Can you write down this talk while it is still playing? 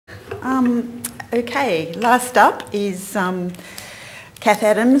Okay, last up is Kath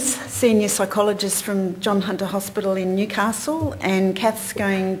Adams, Senior Psychologist from John Hunter Hospital in Newcastle, and Kath's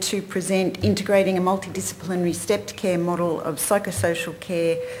going to present integrating a multidisciplinary stepped care model of psychosocial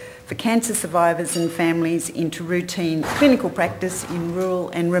care for cancer survivors and families into routine clinical practice in rural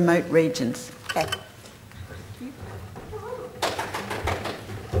and remote regions. Kath.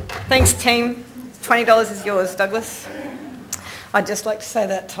 Thanks, team. $20 is yours, Douglas. I'd just like to say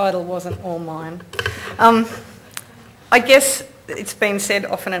that title wasn't all mine. I guess it's been said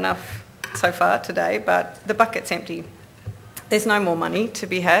often enough so far today, but the bucket's empty. There's no more money to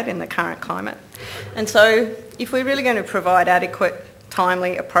be had in the current climate. And so if we're really going to provide adequate,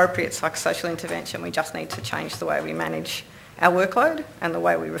 timely, appropriate psychosocial intervention, we just need to change the way we manage our workload and the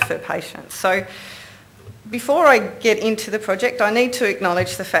way we refer patients. So before I get into the project, I need to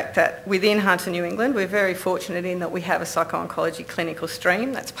acknowledge the fact that within Hunter New England, we're very fortunate in that we have a Psycho-Oncology Clinical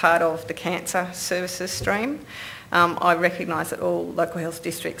stream that's part of the Cancer Services stream. I recognise that all local health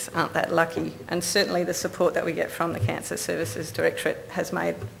districts aren't that lucky, and certainly the support that we get from the Cancer Services Directorate has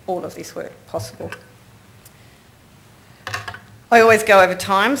made all of this work possible. I always go over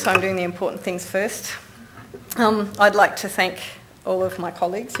time, so I'm doing the important things first. I'd like to thank all of my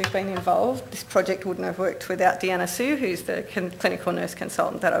colleagues who've been involved. This project wouldn't have worked without Deanna Sue, who's the clinical nurse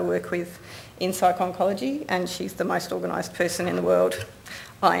consultant that I work with in Psycho-Oncology, and she's the most organised person in the world.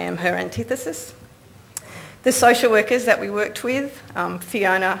 I am her antithesis. The social workers that we worked with,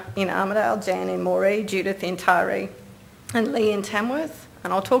 Fiona in Armidale, Jan in Moree, Judith in Taree, and Lee in Tamworth.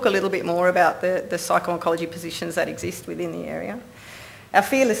 And I'll talk a little bit more about the psycho-oncology positions that exist within the area. Our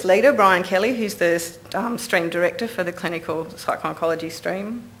fearless leader, Brian Kelly, who's the stream director for the clinical psycho-oncology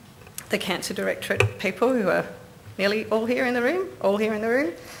stream. The Cancer Directorate people, who are nearly all here in the room.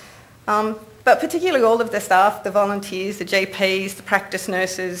 But particularly all of the staff, the volunteers, the GPs, the practice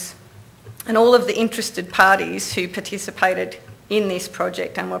nurses, and all of the interested parties who participated in this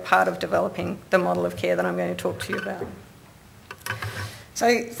project and were part of developing the model of care that I'm going to talk to you about.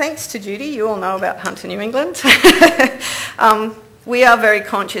 So thanks to Judy, you all know about Hunter New England. We are very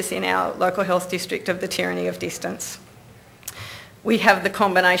conscious in our local health district of the tyranny of distance. We have the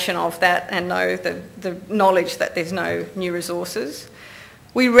combination of that and know the knowledge that there's no new resources.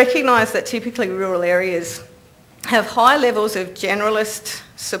 We recognise that typically rural areas have high levels of generalist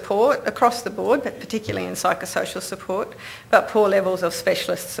support across the board, but particularly in psychosocial support, but poor levels of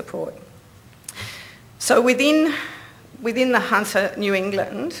specialist support. So within the Hunter New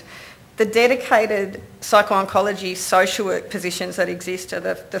England, the dedicated psycho-oncology social work positions that exist are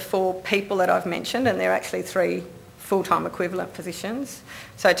the 4 people that I've mentioned, and they're actually 3 full-time equivalent positions.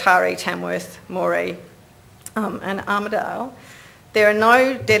 So Taree, Tamworth, Moree and Armidale. There are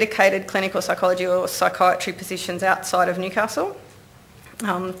no dedicated clinical psychology or psychiatry positions outside of Newcastle.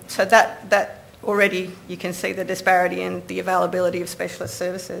 So that already you can see the disparity in the availability of specialist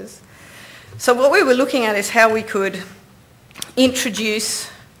services. So what we were looking at is how we could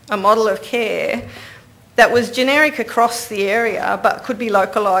introduce a model of care that was generic across the area but could be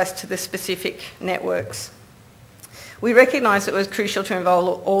localised to the specific networks. We recognised it was crucial to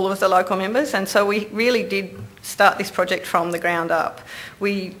involve all of the local members, and so we really did start this project from the ground up.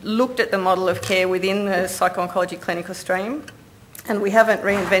 We looked at the model of care within the Psycho-Oncology Clinical stream, and we haven't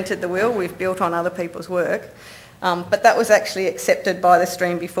reinvented the wheel, we've built on other people's work, but that was actually accepted by the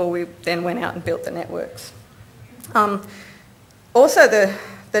stream before we then went out and built the networks. Also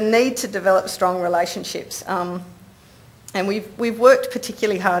the need to develop strong relationships. And we've worked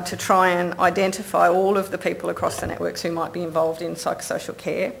particularly hard to try and identify all of the people across the networks who might be involved in psychosocial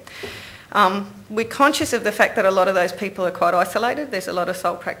care. We're conscious of the fact that a lot of those people are quite isolated. There's a lot of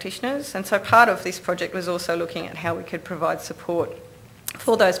sole practitioners, and so part of this project was also looking at how we could provide support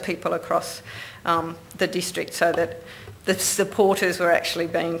for those people across the district so that the supporters were actually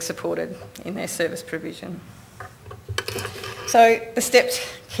being supported in their service provision. So the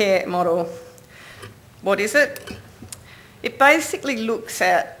stepped care model, what is it? It basically looks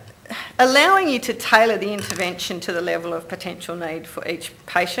at allowing you to tailor the intervention to the level of potential need for each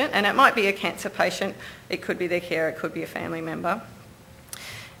patient, and it might be a cancer patient, it could be their carer, it could be a family member.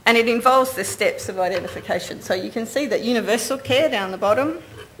 And it involves the steps of identification. So you can see that universal care down the bottom,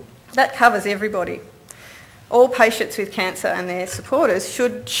 that covers everybody. All patients with cancer and their supporters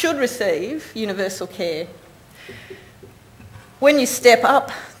should receive universal care. When you step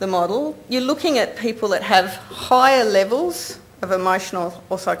up the model, you're looking at people that have higher levels of emotional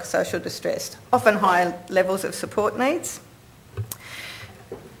or psychosocial distress, often higher levels of support needs.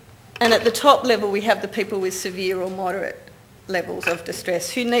 And at the top level, we have the people with severe or moderate levels of distress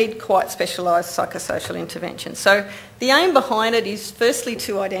who need quite specialised psychosocial intervention. So the aim behind it is firstly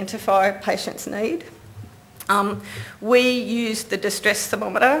to identify patients' need. We use the distress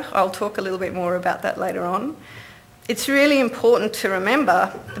thermometer. I'll talk a little bit more about that later on. It's really important to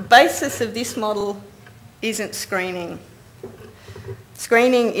remember the basis of this model isn't screening.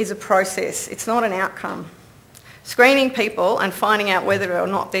 Screening is a process, it's not an outcome. Screening people and finding out whether or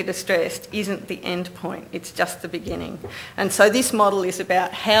not they're distressed isn't the end point, it's just the beginning. And so this model is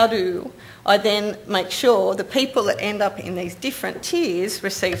about how do I then make sure the people that end up in these different tiers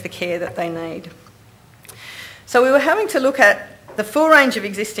receive the care that they need. So we were having to look at the full range of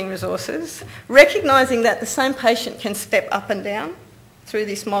existing resources, recognising that the same patient can step up and down through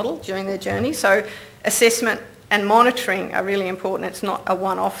this model during their journey. So assessment and monitoring are really important. It's not a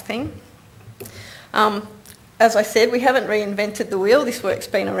one-off thing. As I said, we haven't reinvented the wheel. This work's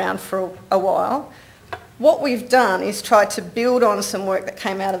been around for a while. What we've done is tried to build on some work that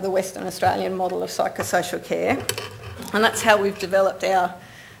came out of the Western Australian model of psychosocial care, and that's how we've developed our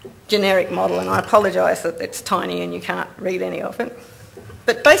generic model, and I apologise that it's tiny and you can't read any of it.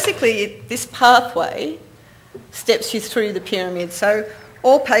 But basically, this pathway steps you through the pyramid. So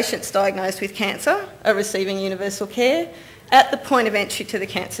all patients diagnosed with cancer are receiving universal care at the point of entry to the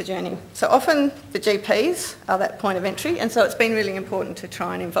cancer journey. So often the GPs are that point of entry, and so it's been really important to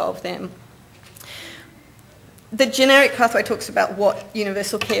try and involve them. The generic pathway talks about what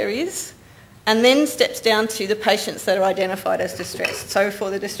universal care is, and then steps down to the patients that are identified as distressed. So for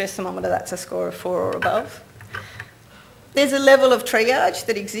the distress thermometer, that's a score of 4 or above. There's a level of triage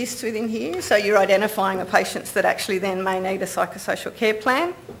that exists within here, so you're identifying the patients that actually then may need a psychosocial care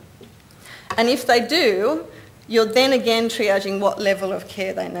plan. And if they do, you're then again triaging what level of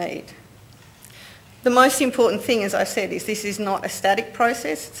care they need. The most important thing, as I said, is this is not a static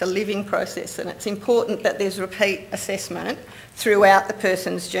process, it's a living process, and it's important that there's repeat assessment throughout the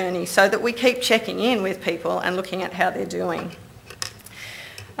person's journey so that we keep checking in with people and looking at how they're doing.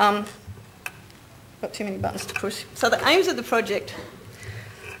 Got too many buttons to push. So the aims of the project,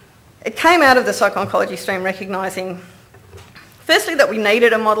 it came out of the Psycho-Oncology stream recognising firstly that we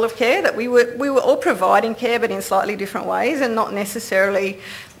needed a model of care, that we were all providing care but in slightly different ways, and not necessarily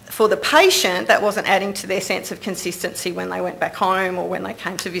for the patient that wasn't adding to their sense of consistency when they went back home or when they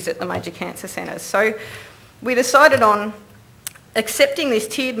came to visit the major cancer centres. So we decided on accepting this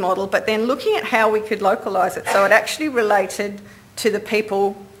tiered model but then looking at how we could localise it so it actually related to the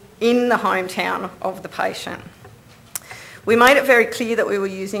people in the hometown of the patient. We made it very clear that we were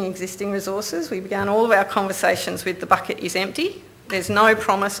using existing resources. We began all of our conversations with the bucket is empty. There's no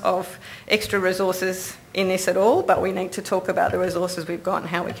promise of extra resources in this at all, but we need to talk about the resources we've got and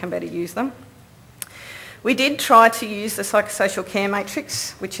how we can better use them. We did try to use the psychosocial care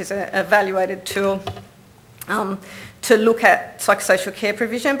matrix, which is an evaluated tool to look at psychosocial care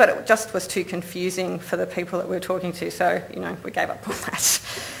provision, but it just was too confusing for the people that we were talking to, so we gave up on that.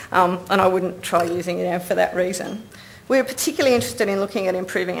 And I wouldn't try using it for that reason. We were particularly interested in looking at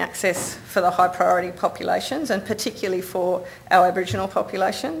improving access for the high priority populations and particularly for our Aboriginal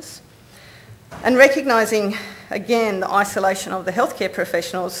populations. And recognising, again, the isolation of the healthcare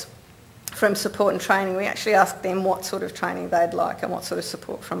professionals from support and training, we actually asked them what sort of training they'd like and what sort of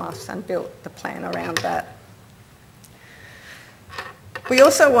support from us and built the plan around that. We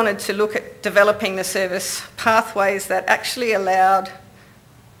also wanted to look at developing the service pathways that actually allowed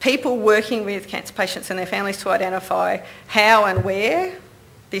people working with cancer patients and their families to identify how and where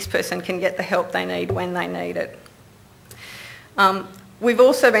this person can get the help they need when they need it. We've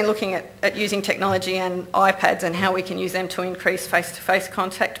also been looking at using technology and iPads and how we can use them to increase face-to-face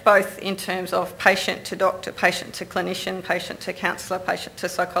contact, both in terms of patient to doctor, patient to clinician, patient to counsellor, patient to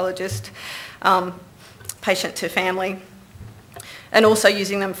psychologist, patient to family, and also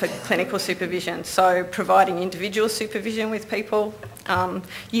using them for clinical supervision, so providing individual supervision with people,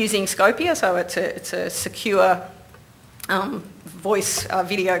 using Scopia, so it's a secure voice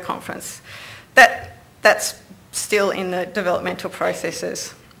video conference. That's still in the developmental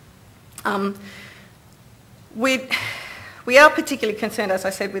processes. We are particularly concerned, as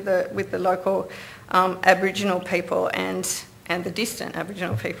I said, with the local Aboriginal people and the distant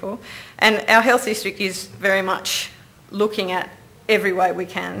Aboriginal people, and our health district is very much looking at every way we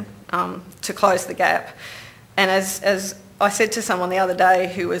can to close the gap. And as I said to someone the other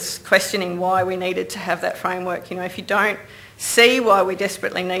day who was questioning why we needed to have that framework, if you don't see why we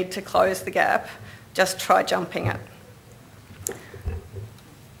desperately need to close the gap, just try jumping it.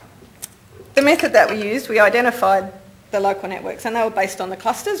 The method that we used, we identified the local networks, and they were based on the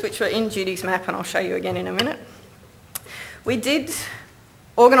clusters, which were in Judy's map, and I'll show you again in a minute. We did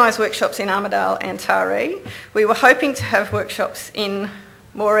organised workshops in Armidale and Taree. We were hoping to have workshops in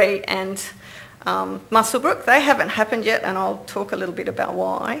Moree and Muswellbrook. They haven't happened yet, and I'll talk a little bit about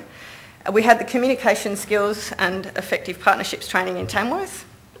why. We had the communication skills and effective partnerships training in Tamworth.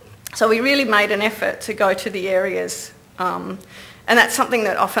 So we really made an effort to go to the areas, and that's something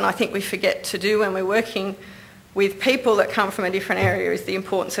that often I think we forget to do when we're working with people that come from a different area, is the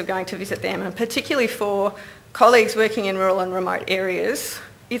importance of going to visit them, and particularly for colleagues working in rural and remote areas,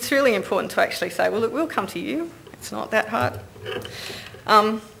 it's really important to actually say, well, look, we'll come to you. It's not that hard.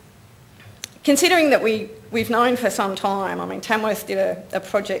 Considering that we've known for some time, I mean, Tamworth did a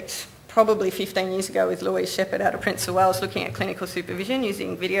project probably 15 years ago with Louise Shepherd out of Prince of Wales looking at clinical supervision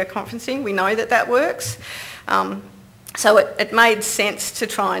using video conferencing. We know that that works. So it made sense to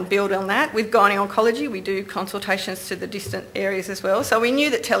try and build on that. With gynae-oncology, we do consultations to the distant areas as well. So we knew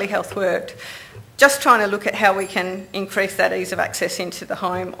that telehealth worked. Just trying to look at how we can increase that ease of access into the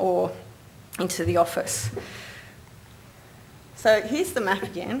home or into the office. So here's the map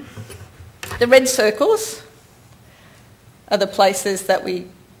again. The red circles are the places that we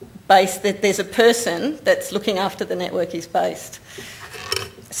base, that there's a person that's looking after the network is based.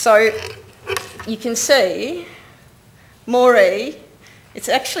 So you can see Moree, it's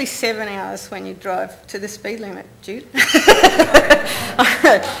actually 7 hours when you drive to the speed limit, Jude.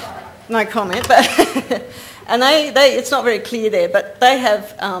 No comment, but and it's not very clear there, but they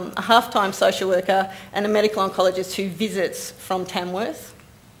have a half-time social worker and a medical oncologist who visits from Tamworth.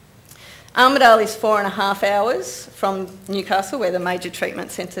 Armidale is 4.5 hours from Newcastle, where the major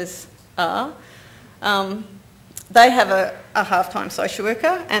treatment centres are. They have a half-time social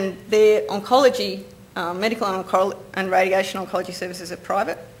worker, and their oncology, medical and radiation oncology services are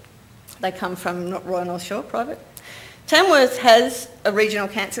private. They come from Royal North Shore, private. Tamworth has a regional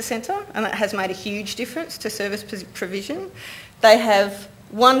cancer centre, and that has made a huge difference to service provision. They have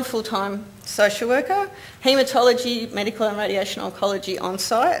one full-time social worker, haematology, medical and radiation oncology on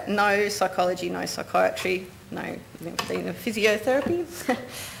site, no psychology, no psychiatry, no physiotherapy.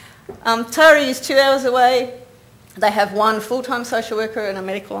 Taree is 2 hours away. They have one full-time social worker and a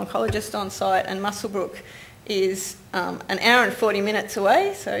medical oncologist on site, and Muswellbrook is an hour and 40 minutes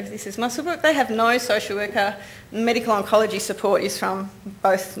away, so this is Muswellbrook. They have no social worker. Medical oncology support is from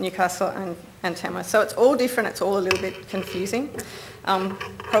both Newcastle and Tamworth. So it's all different, it's all a little bit confusing,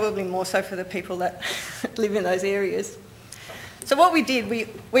 probably more so for the people that live in those areas. So what we did, we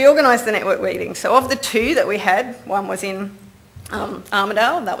organised the network meeting. So of the two that we had, one was in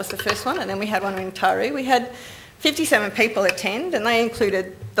Armidale, that was the first one, and then we had one in Taree. We had 57 people attend, and they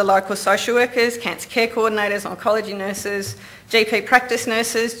included the local social workers, cancer care coordinators, oncology nurses, GP practice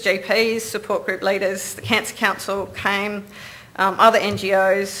nurses, GPs, support group leaders, the Cancer Council came, other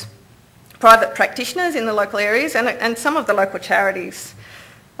NGOs, private practitioners in the local areas, and some of the local charities.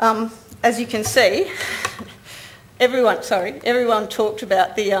 As you can see, everyone talked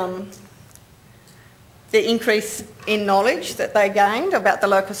about the increase in knowledge that they gained about the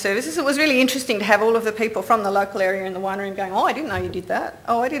local services. It was really interesting to have all of the people from the local area in the one room going, oh, I didn't know you did that.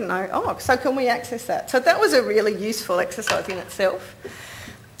 Oh, I didn't know. Oh, so can we access that? So that was a really useful exercise in itself.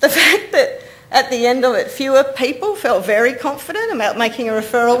 The fact that at the end of it, fewer people felt very confident about making a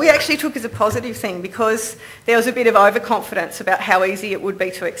referral, we actually took as a positive thing, because there was a bit of overconfidence about how easy it would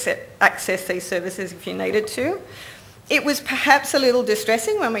be to access these services if you needed to. It was perhaps a little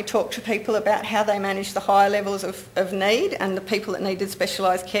distressing when we talked to people about how they managed the higher levels of need, and the people that needed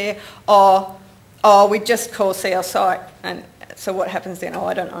specialised care, we just call see our site, and so what happens then? Oh,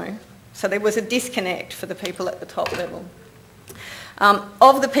 I don't know. So there was a disconnect for the people at the top level.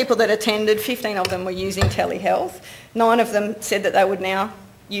 Of the people that attended, 15 of them were using telehealth. 9 of them said that they would now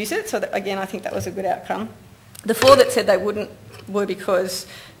use it, so that, again, I think that was a good outcome. The 4 that said they wouldn't were because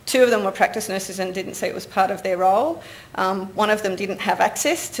 2 of them were practice nurses and didn't see it was part of their role. 1 of them didn't have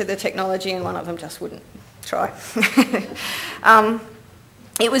access to the technology, and 1 of them just wouldn't try.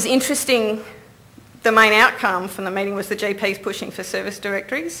 It was interesting. The main outcome from the meeting was the GPs pushing for service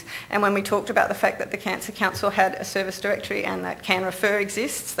directories, and when we talked about the fact that the Cancer Council had a service directory and that Can Refer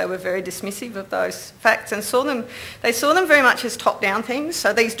exists, they were very dismissive of those facts and they saw them very much as top-down things.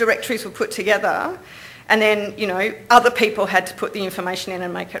 So these directories were put together, and then, you know, other people had to put the information in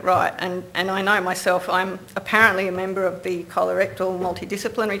and make it right. And I know myself, I'm apparently a member of the colorectal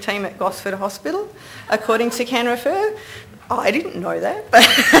multidisciplinary team at Gosford Hospital, according to Can Refer. I didn't know that,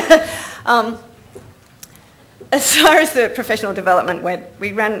 but as far as the professional development went,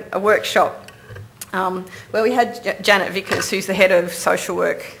 we ran a workshop where we had Janet Vickers, who's the head of social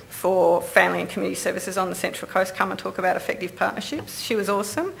work for family and community services on the Central Coast, come and talk about effective partnerships. She was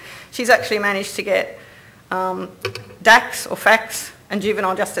awesome. She's actually managed to get DACs or FACs and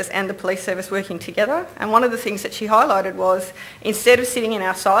juvenile justice and the police service working together. And one of the things that she highlighted was, instead of sitting in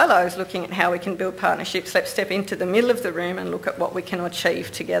our silos looking at how we can build partnerships, let's step into the middle of the room and look at what we can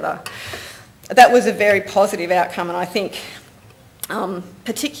achieve together. That was a very positive outcome, and I think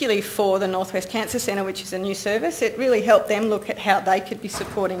particularly for the Northwest Cancer Centre, which is a new service, it really helped them look at how they could be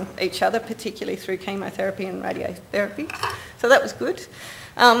supporting each other, particularly through chemotherapy and radiotherapy. So that was good.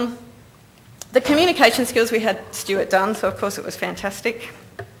 The communication skills we had Stuart done, so of course it was fantastic.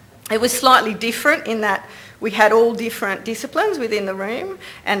 It was slightly different in that we had all different disciplines within the room,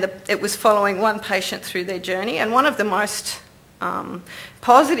 and it was following one patient through their journey. And one of the most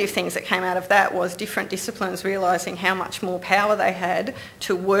positive things that came out of that was different disciplines realising how much more power they had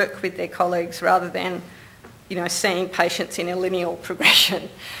to work with their colleagues rather than, you know, seeing patients in a linear progression.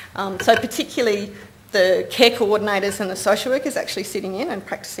 So particularly the care coordinators and the social workers actually sitting in and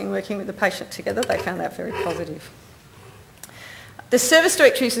practising working with the patient together, they found that very positive. The service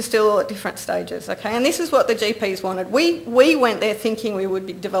directories are still all at different stages, okay, and this is what the GPs wanted. We went there thinking we would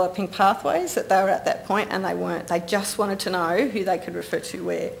be developing pathways, that they were at that point, and they weren't. They just wanted to know who they could refer to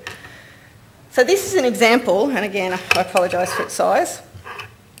where. So this is an example, and again, I apologise for its size,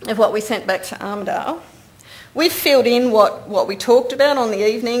 of what we sent back to Armidale. We've filled in what we talked about on the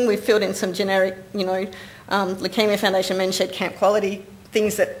evening. We've filled in some generic, you know, Leukaemia Foundation, Men's Shed, Camp Quality,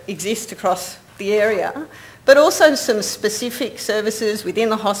 things that exist across the area, but also some specific services within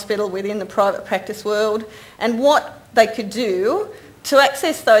the hospital, within the private practice world, and what they could do to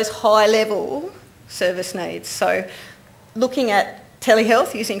access those high-level service needs. So looking at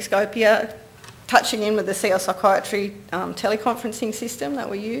telehealth using Scopia, touching in with the CL Psychiatry teleconferencing system that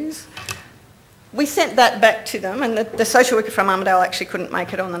we use. We sent that back to them, and the social worker from Armidale actually couldn't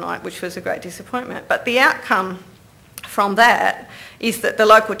make it on the night, which was a great disappointment. But the outcome from that is that the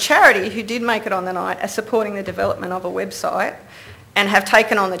local charity who did make it on the night are supporting the development of a website and have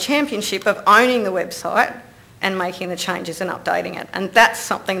taken on the championship of owning the website and making the changes and updating it. And that's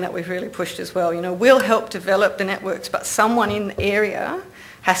something that we've really pushed as well. You know, we'll help develop the networks, but someone in the area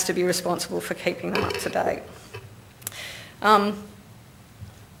has to be responsible for keeping them up to date.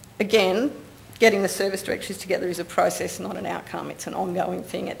 Again, getting the service directories together is a process, not an outcome. It's an ongoing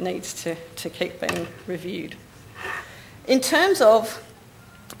thing. It needs to keep being reviewed. In terms of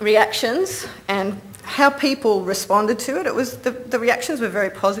reactions and how people responded to it, the reactions were very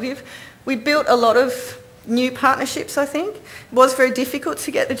positive. We built a lot of new partnerships, I think. It was very difficult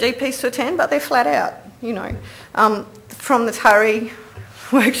to get the GPs to attend, but they're flat out, you know. From the Taree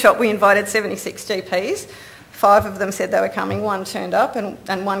workshop, we invited 76 GPs. 5 of them said they were coming, 1 turned up,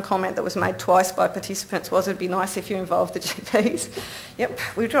 and one comment that was made twice by participants was, it'd be nice if you involved the GPs. Yep,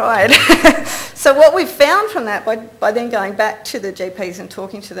 we tried. So what we've found from that, by then going back to the GPs and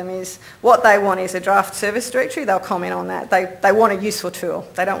talking to them, is what they want is a draft service directory. They'll comment on that. They want a useful tool.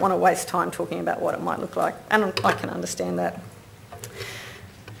 They don't want to waste time talking about what it might look like, and I can understand that.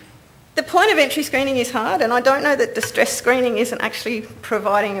 The point of entry screening is hard, and I don't know that distress screening isn't actually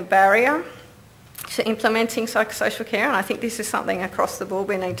providing a barrier to implementing psychosocial care, and I think this is something across the board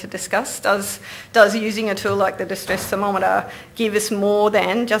we need to discuss. Does using a tool like the distress thermometer give us more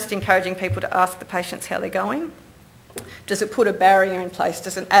than just encouraging people to ask the patients how they're going? Does it put a barrier in place?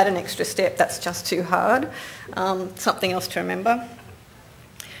 Does it add an extra step that's just too hard? Something else to remember.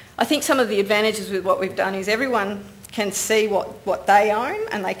 I think some of the advantages with what we've done is everyone can see what they own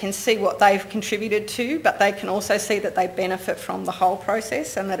and they can see what they've contributed to, but they can also see that they benefit from the whole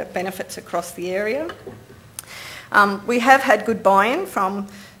process and that it benefits across the area. We have had good buy-in from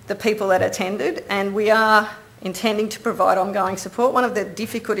the people that attended, and we are intending to provide ongoing support. One of the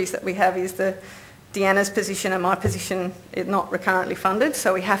difficulties that we have is Deanna's position and my position is not recurrently funded,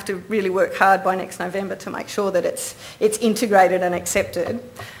 so we have to really work hard by next November to make sure that it's integrated and accepted.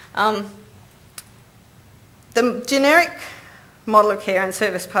 The generic model of care and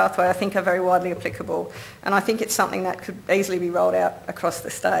service pathway I think are very widely applicable, and I think it's something that could easily be rolled out across the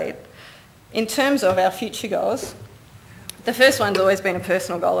state. In terms of our future goals, the first one's always been a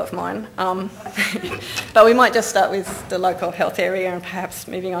personal goal of mine, but we might just start with the local health area and perhaps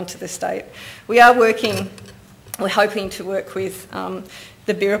moving on to the state. We're hoping to work with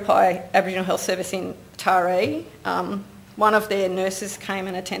the Biripi Aboriginal Health Service in Taree. One of their nurses came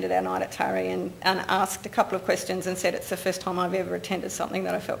and attended our night at Taree and asked a couple of questions and said it's the first time I've ever attended something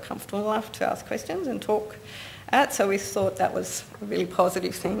that I felt comfortable enough to ask questions and talk at, so we thought that was a really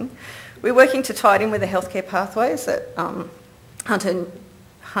positive thing. We're working to tie it in with the healthcare pathways that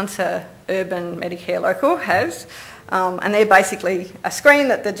Hunter Urban Medicare Local has, and they're basically a screen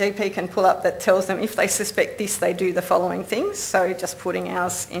that the GP can pull up that tells them if they suspect this, they do the following things, so just putting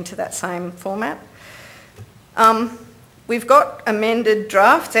ours into that same format. We've got amended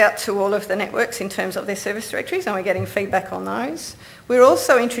drafts out to all of the networks in terms of their service directories, and we're getting feedback on those. We're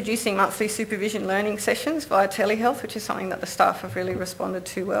also introducing monthly supervision learning sessions via telehealth, which is something that the staff have really responded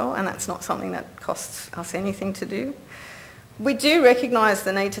to well, and that's not something that costs us anything to do. We do recognise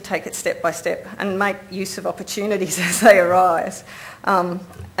the need to take it step by step and make use of opportunities as they arise. And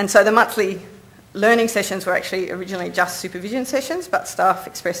so the monthly learning sessions were actually originally just supervision sessions, but staff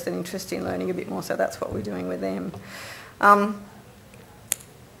expressed an interest in learning a bit more, so that's what we're doing with them.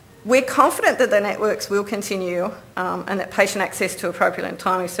 We're confident that the networks will continue and that patient access to appropriate and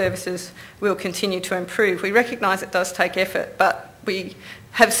timely services will continue to improve. We recognise it does take effort, but we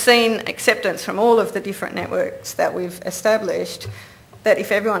have seen acceptance from all of the different networks that we've established that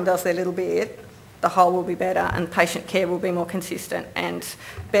if everyone does their little bit, the whole will be better and patient care will be more consistent and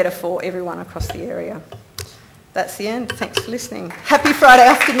better for everyone across the area. That's the end. Thanks for listening. Happy Friday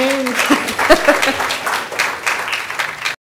afternoon.